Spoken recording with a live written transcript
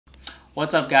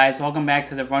What's up guys, welcome back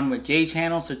to the Run with Jay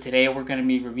channel. So today we're going to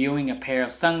be reviewing a pair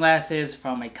of sunglasses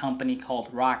from a company called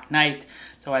ROCKNIGHT.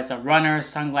 So as a runner,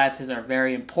 sunglasses are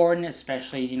very important,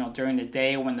 especially during the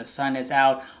day when the sun is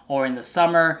out or in the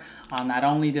summer. Not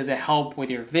only does it help with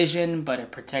your vision, but it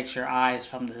protects your eyes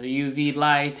from the UV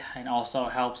light and also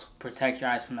helps protect your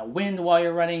eyes from the wind while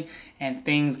you're running and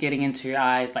things getting into your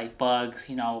eyes like bugs,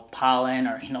 pollen,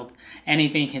 or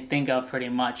anything you can think of pretty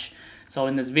much. So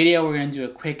in this video, we're going to do a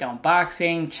quick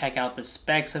unboxing, check out the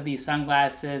specs of these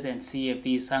sunglasses, and see if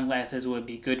these sunglasses would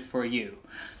be good for you.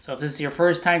 So if this is your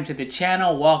first time to the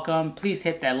channel, welcome. Please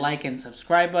hit that like and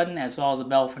subscribe button, as well as the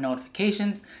bell for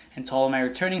notifications. And to all of my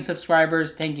returning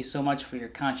subscribers, thank you so much for your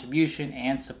contribution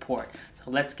and support.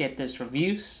 So let's get this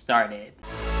review started.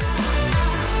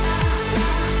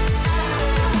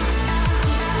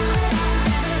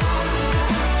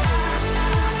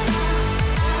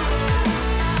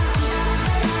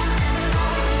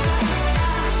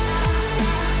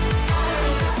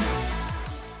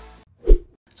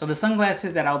 So the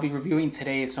sunglasses that I'll be reviewing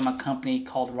today is from a company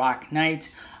called ROCKNIGHT.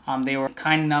 They were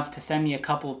kind enough to send me a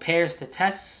couple of pairs to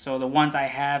test. So the ones I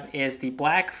have is the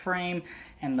black frame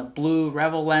and the blue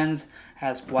Revel lens,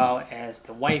 as well as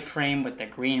the white frame with the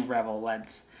green Revel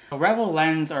lens. The Revel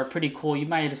lens are pretty cool. You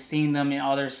might have seen them in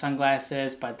other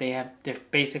sunglasses, but they have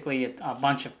basically a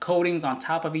bunch of coatings on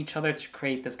top of each other to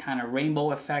create this kind of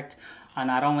rainbow effect.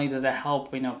 Not only does it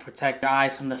help, protect your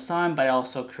eyes from the sun, but it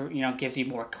also, gives you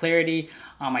more clarity.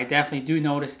 I definitely do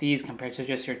notice these compared to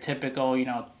just your typical,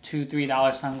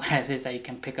 $2-3 sunglasses that you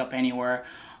can pick up anywhere.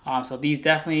 So these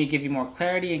definitely give you more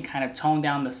clarity and kind of tone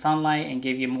down the sunlight and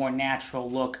give you a more natural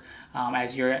look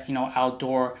as you're,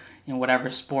 outdoor in whatever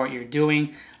sport you're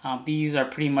doing. These are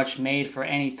pretty much made for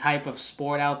any type of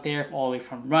sport out there, all the way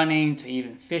from running to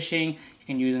even fishing. You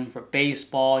can use them for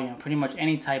baseball, pretty much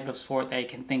any type of sport that you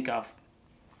can think of.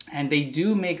 And they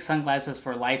do make sunglasses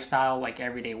for lifestyle, like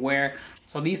everyday wear.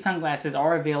 So these sunglasses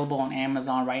are available on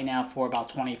Amazon right now for about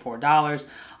 $24.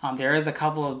 There is a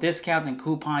couple of discounts and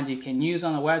coupons you can use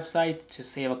on the website to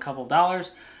save a couple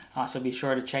dollars. So be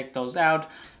sure to check those out.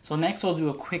 So next we'll do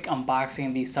a quick unboxing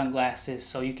of these sunglasses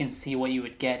so you can see what you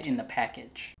would get in the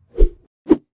package.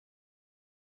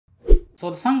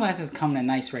 So the sunglasses come in a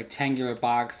nice rectangular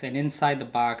box, and inside the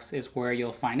box is where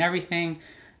you'll find everything,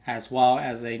 as well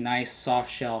as a nice soft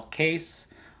shell case.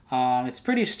 It's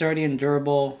pretty sturdy and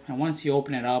durable, and once you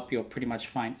open it up, you'll pretty much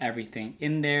find everything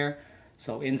in there.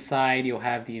 So inside you'll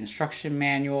have the instruction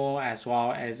manual as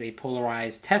well as a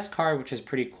polarized test card, which is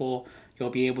pretty cool.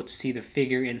 You'll be able to see the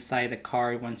figure inside the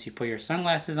card once you put your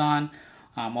sunglasses on.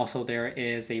 Also there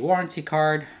is a warranty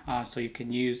card, so you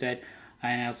can use it,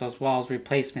 and as well as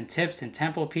replacement tips and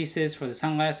temple pieces for the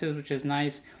sunglasses, which is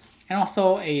nice. And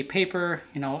also a paper,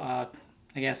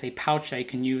 I guess a pouch that you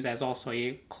can use as also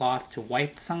a cloth to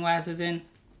wipe the sunglasses in.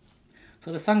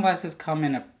 So the sunglasses come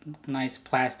in a nice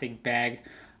plastic bag.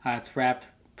 It's wrapped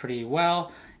pretty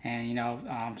well,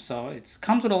 and so it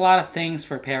comes with a lot of things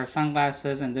for a pair of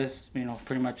sunglasses, and this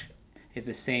pretty much is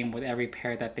the same with every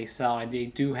pair that they sell, and they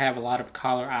do have a lot of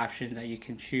color options that you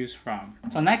can choose from.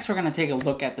 So next we're going to take a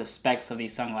look at the specs of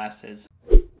these sunglasses.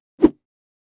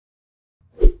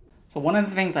 So one of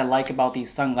the things I like about these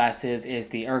sunglasses is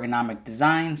the ergonomic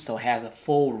design. So it has a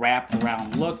full wrapped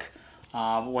around look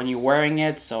when you're wearing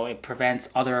it, so it prevents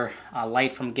other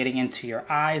light from getting into your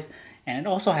eyes. And it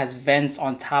also has vents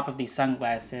on top of these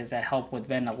sunglasses that help with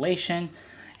ventilation.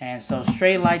 And so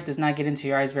stray light does not get into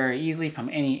your eyes very easily from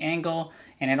any angle.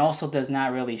 And it also does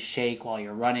not really shake while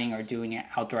you're running or doing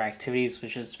outdoor activities,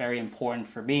 which is very important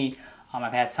for me.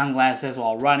 I've had sunglasses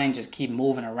while running just keep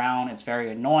moving around. It's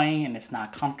very annoying and it's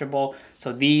not comfortable.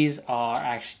 So these are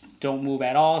actually don't move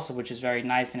at all, so which is very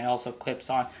nice, and it also clips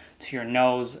on to your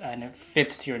nose and it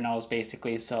fits to your nose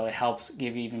basically, so it helps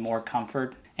give you even more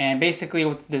comfort. And basically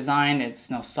with the design, it's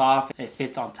soft, it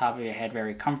fits on top of your head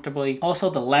very comfortably. Also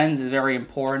the lens is very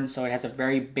important, so it has a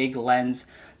very big lens,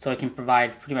 so it can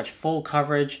provide pretty much full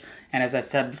coverage. And as I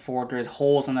said before, there's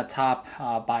holes on the top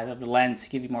of the lens to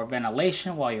give you more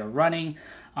ventilation while you're running.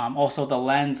 Also the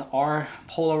lens are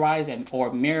polarized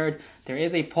or mirrored. There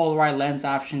is a polarized lens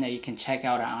option that you can check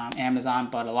out on Amazon,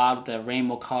 but a lot of the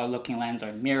rainbow color looking lenses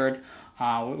are mirrored,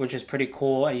 which is pretty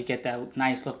cool. You get that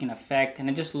nice looking effect, and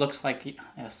it just looks like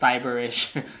a cyber-ish,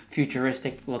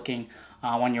 futuristic looking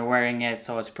when you're wearing it,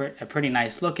 so it's pretty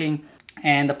nice looking.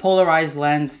 And the polarized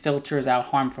lens filters out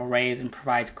harmful rays and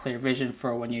provides clear vision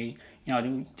for when you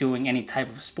doing any type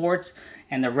of sports.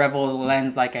 And the Revel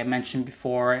lens, like I mentioned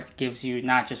before, gives you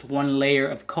not just one layer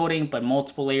of coating, but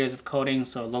multiple layers of coating,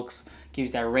 so it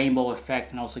gives that rainbow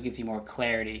effect and also gives you more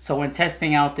clarity. So when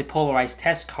testing out the polarized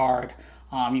test card,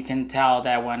 You can tell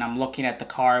that when I'm looking at the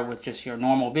car with just your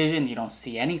normal vision, you don't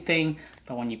see anything.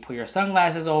 But when you put your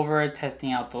sunglasses over it,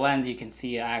 testing out the lens, you can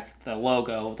see the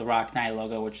logo, the ROCKNIGHT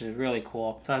logo, which is really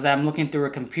cool. So as I'm looking through a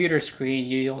computer screen,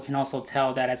 you can also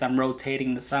tell that as I'm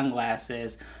rotating the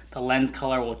sunglasses, the lens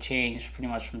color will change pretty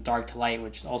much from dark to light,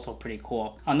 which is also pretty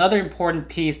cool. Another important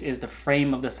piece is the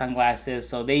frame of the sunglasses.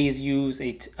 So they use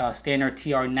a standard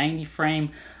TR90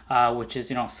 frame, which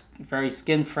is, very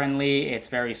skin friendly. It's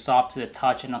very soft to the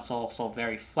touch, and it's also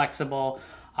very flexible.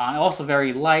 Also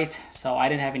very light, so I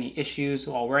didn't have any issues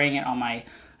while wearing it on my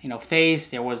face.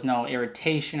 There was no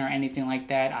irritation or anything like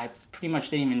that. I pretty much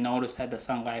didn't even notice that the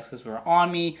sunglasses were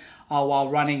on me while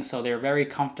running, so they're very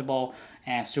comfortable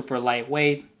and super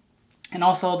lightweight. And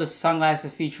also the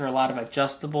sunglasses feature a lot of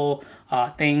adjustable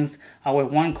things.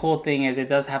 With one cool thing is it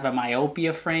does have a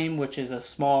myopia frame, which is a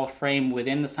small frame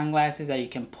within the sunglasses that you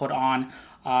can put on.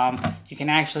 You can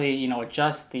actually,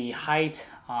 adjust the height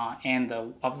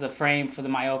of the frame for the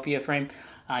myopia frame.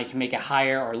 You can make it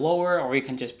higher or lower, or you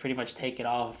can just pretty much take it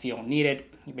off if you don't need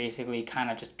it. You basically kind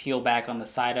of just peel back on the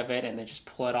side of it and then just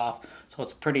pull it off. So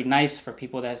it's pretty nice for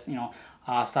people that's,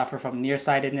 suffer from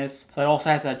nearsightedness. So it also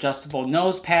has an adjustable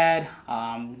nose pad,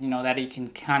 that you can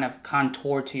kind of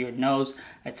contour to your nose.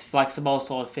 It's flexible,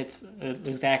 so it fits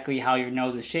exactly how your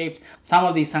nose is shaped. Some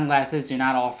of these sunglasses do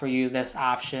not offer you this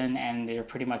option, and they're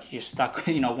pretty much just stuck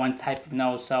with, one type of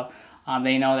nose. So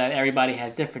they know that everybody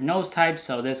has different nose types,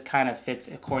 so this kind of fits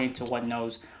according to what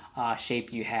nose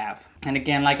shape you have. And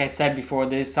again, like I said before,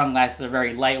 these sunglasses are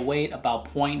very lightweight, about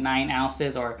 0.9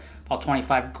 ounces or about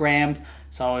 25 grams.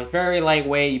 So it's very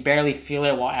lightweight. You barely feel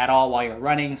it at all while you're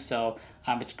running. So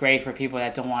it's great for people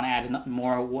that don't want to add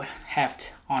more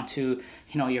heft onto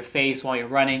your face while you're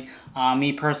running.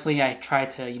 Me personally, I try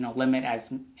to limit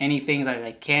as many things as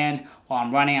I can while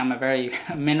I'm running. I'm a very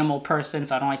minimal person,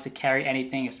 so I don't like to carry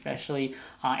anything, especially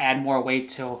add more weight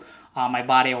to my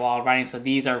body while running. So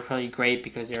these are really great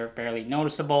because they're barely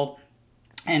noticeable.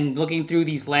 And looking through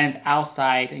these lenses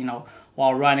outside,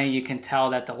 while running, you can tell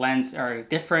that the lenses are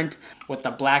different. With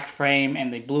the black frame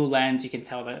and the blue lens, you can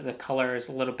tell that the color is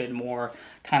a little bit more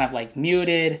kind of like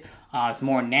muted. It's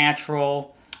more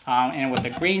natural. And with the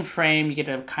green frame, you get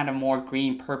a kind of more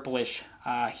green purplish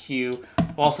hue.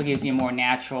 It also gives you more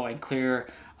natural and clear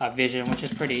vision, which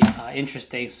is pretty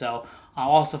interesting. So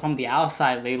also from the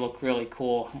outside, they look really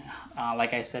cool,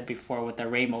 like I said before, with the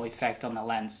rainbow effect on the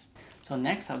lens. So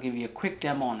next, I'll give you a quick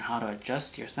demo on how to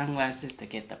adjust your sunglasses to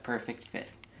get the perfect fit.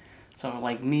 So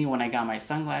like me, when I got my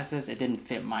sunglasses, it didn't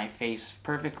fit my face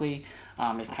perfectly.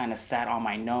 It kind of sat on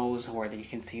my nose where you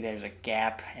can see there's a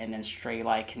gap, and then stray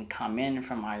light can come in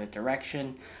from either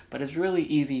direction. But it's really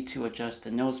easy to adjust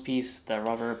the nose piece, the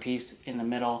rubber piece in the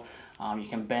middle. You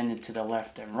can bend it to the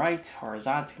left and right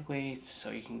horizontally so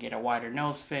you can get a wider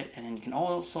nose fit, and then you can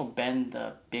also bend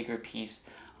the bigger piece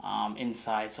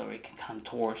inside so it can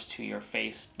contours to your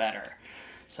face better.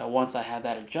 So once I have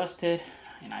that adjusted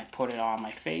and I put it on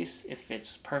my face, it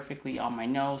fits perfectly on my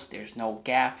nose. There's no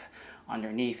gap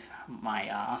underneath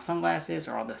my sunglasses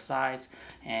or on the sides,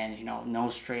 and no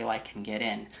stray light can get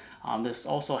in. This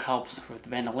also helps with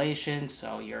ventilation,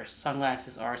 so your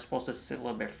sunglasses are supposed to sit a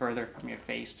little bit further from your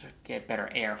face to get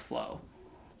better airflow.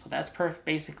 So that's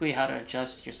basically how to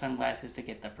adjust your sunglasses to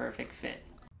get the perfect fit.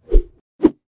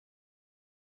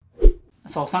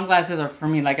 So sunglasses are, for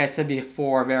me, like I said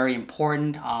before, very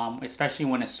important, especially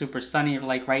when it's super sunny,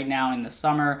 like right now in the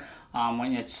summer.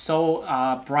 When it's so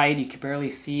bright you can barely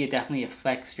see, it definitely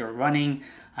affects your running.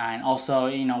 And also,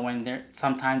 when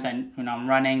sometimes when I'm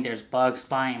running, there's bugs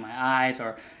flying in my eyes,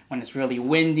 or when it's really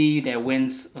windy, the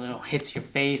wind hits your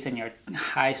face and your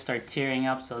eyes start tearing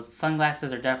up. So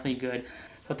sunglasses are definitely good.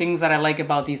 So things that I like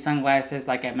about these sunglasses,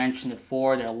 like I mentioned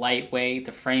before, they're lightweight,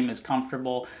 the frame is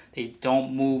comfortable, they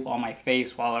don't move on my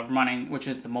face while I'm running, which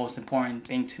is the most important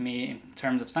thing to me in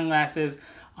terms of sunglasses.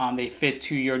 They fit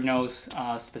to your nose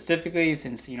specifically,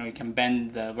 since you can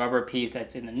bend the rubber piece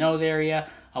that's in the nose area,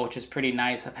 which is pretty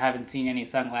nice. I haven't seen any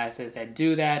sunglasses that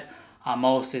do that.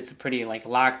 Most it's a pretty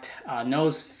locked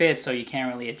nose fit, so you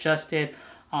can't really adjust it.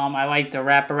 I like the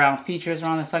wraparound features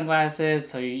around the sunglasses,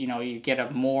 so you get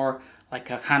a more a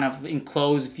kind of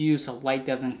enclosed view, so light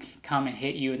doesn't come and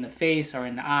hit you in the face or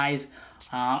in the eyes.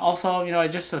 Also,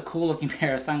 it's just a cool looking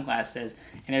pair of sunglasses,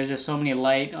 and there's just so many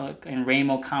light and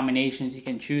rainbow combinations you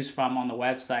can choose from on the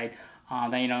website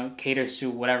that caters to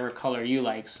whatever color you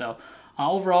like. So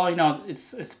overall,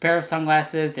 it's a pair of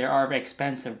sunglasses. There are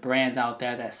expensive brands out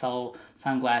there that sell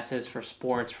sunglasses for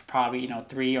sports for probably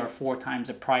 3 or 4 times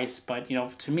the price, but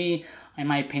to me, in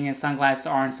my opinion, sunglasses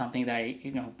aren't something that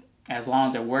as long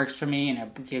as it works for me and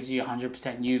it gives you 100%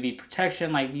 UV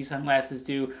protection like these sunglasses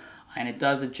do, and it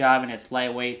does the job, and it's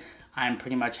lightweight. I'm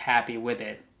pretty much happy with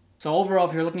it. So overall,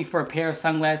 if you're looking for a pair of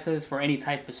sunglasses for any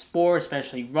type of sport,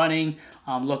 especially running,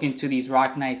 look into these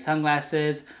ROCKNIGHT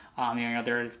sunglasses.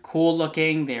 They're cool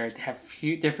looking. They have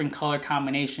few different color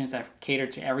combinations that cater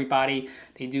to everybody.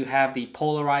 They do have the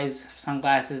polarized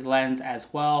sunglasses lens as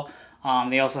well.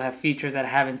 They also have features that I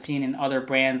haven't seen in other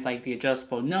brands, like the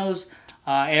adjustable nose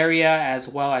area, as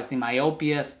well as the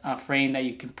myopia frame that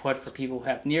you can put for people who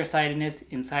have nearsightedness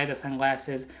inside the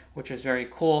sunglasses, which is very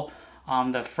cool.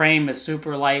 The frame is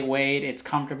super lightweight. It's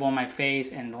comfortable on my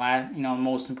face, and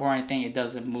most important thing, it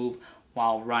doesn't move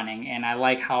while running. And I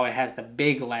like how it has the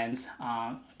big lens,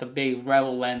 the big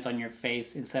Rebel lens on your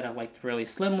face instead of like the really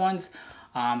slim ones.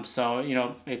 So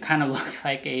it kind of looks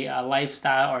like a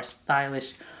lifestyle or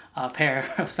stylish pair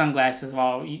of sunglasses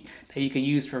that you can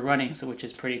use for running, so which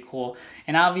is pretty cool.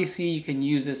 And obviously you can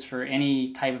use this for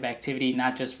any type of activity,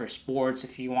 not just for sports.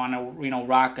 If you want to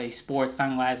rock a sports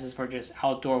sunglasses for just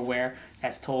outdoor wear,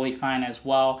 that's totally fine as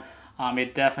well.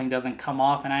 It definitely doesn't come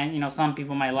off, and some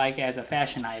people might like it as a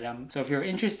fashion item. So if you're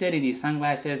interested in these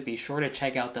sunglasses, be sure to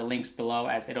check out the links below,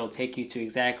 as it'll take you to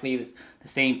exactly the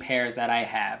same pairs that I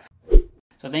have.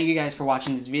 So thank you guys for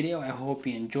watching this video. I hope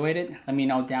you enjoyed it. Let me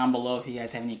know down below if you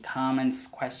guys have any comments,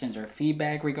 questions, or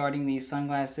feedback regarding these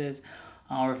sunglasses.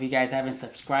 Or if you guys haven't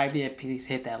subscribed yet, please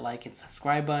hit that like and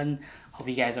subscribe button. Hope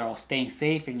you guys are all staying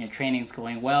safe and your training's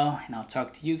going well. And I'll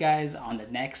talk to you guys on the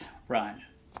next run.